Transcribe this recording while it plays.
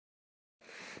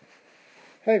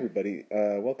Hi everybody,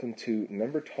 welcome to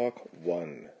Number Talk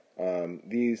 1.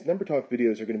 These Number Talk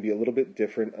videos are going to be a little bit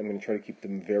different. I'm going to try to keep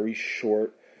them very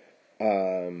short.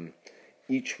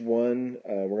 Each one,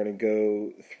 we're going to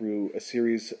go through a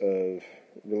series of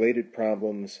related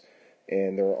problems,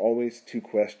 and there are always two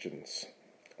questions.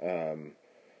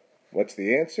 What's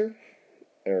the answer?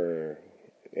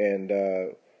 And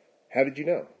how did you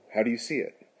know? How do you see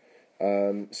it?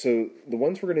 So the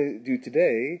ones we're going to do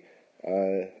today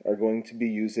are going to be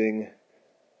using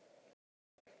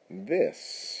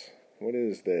this. What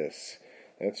is this?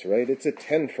 That's right, it's a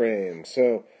 10 frame.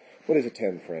 So what is a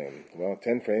 10 frame? Well, a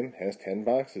 10 frame has 10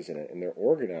 boxes in it, and they're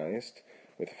organized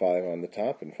with 5 on the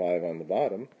top and 5 on the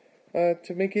bottom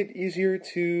to make it easier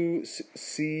to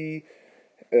see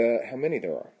how many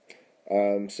there are.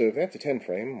 So if that's a 10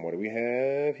 frame, what do we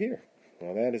have here?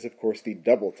 Well, that is, of course, the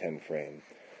double 10 frame.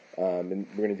 And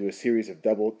we're going to do a series of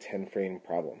double 10 frame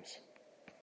problems.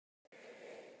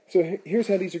 So here's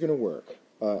how these are going to work.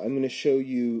 I'm going to show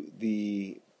you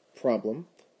the problem.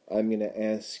 I'm going to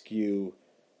ask you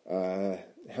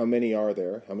how many are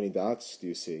there, how many dots do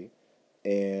you see,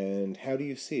 and how do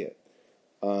you see it.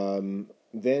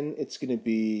 Then it's going to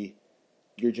be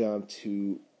your job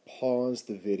to pause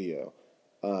the video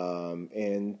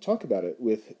and talk about it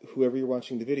with whoever you're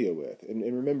watching the video with. And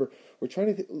remember, we're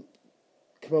trying to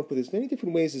come up with as many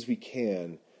different ways as we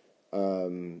can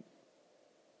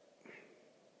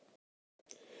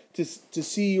to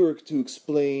see or to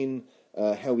explain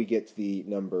how we get to the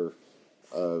number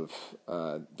of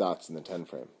dots in the 10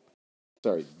 frame.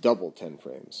 Sorry, double 10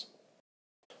 frames.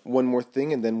 One more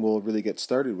thing, and then we'll really get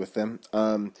started with them.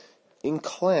 In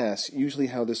class, usually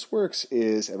how this works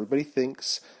is everybody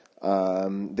thinks,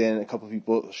 then a couple of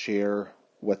people share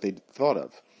what they thought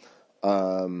of.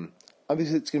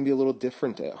 Obviously, it's going to be a little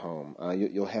different at home.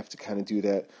 You'll have to kind of do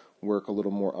that work a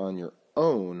little more on your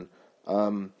own.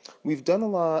 We've done a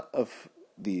lot of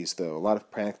these, though, a lot of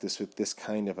practice with this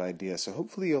kind of idea, so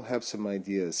hopefully you'll have some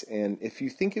ideas. And if you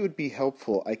think it would be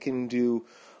helpful, I can do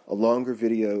a longer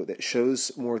video that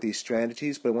shows more of these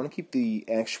strategies, but I want to keep the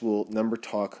actual number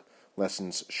talk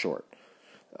lessons short.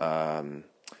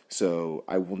 So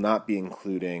I will not be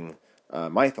including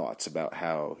my thoughts about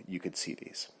how you could see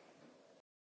these.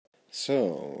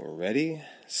 So, ready,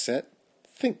 set,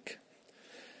 think.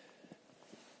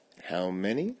 How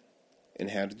many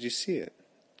and how did you see it?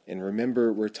 And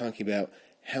remember, we're talking about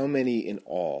how many in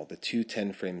all, the two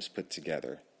 10 frames put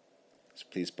together. So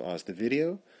please pause the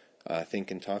video, think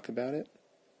and talk about it.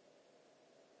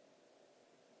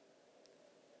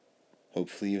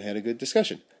 Hopefully you had a good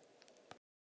discussion.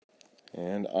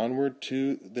 And onward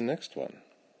to the next one.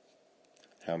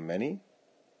 How many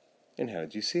and how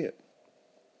did you see it?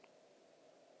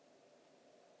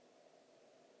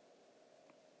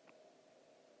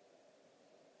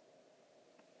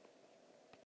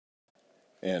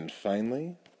 And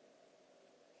finally,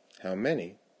 how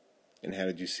many and how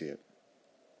did you see it?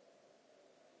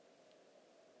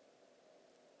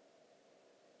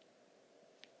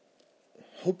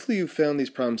 Hopefully you found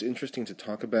these problems interesting to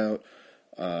talk about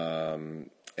and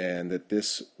that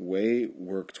this way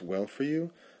worked well for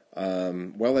you.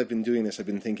 While I've been doing this, I've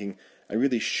been thinking I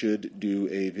really should do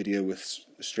a video with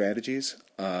strategies,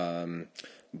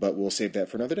 but we'll save that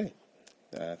for another day.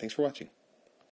 Thanks for watching.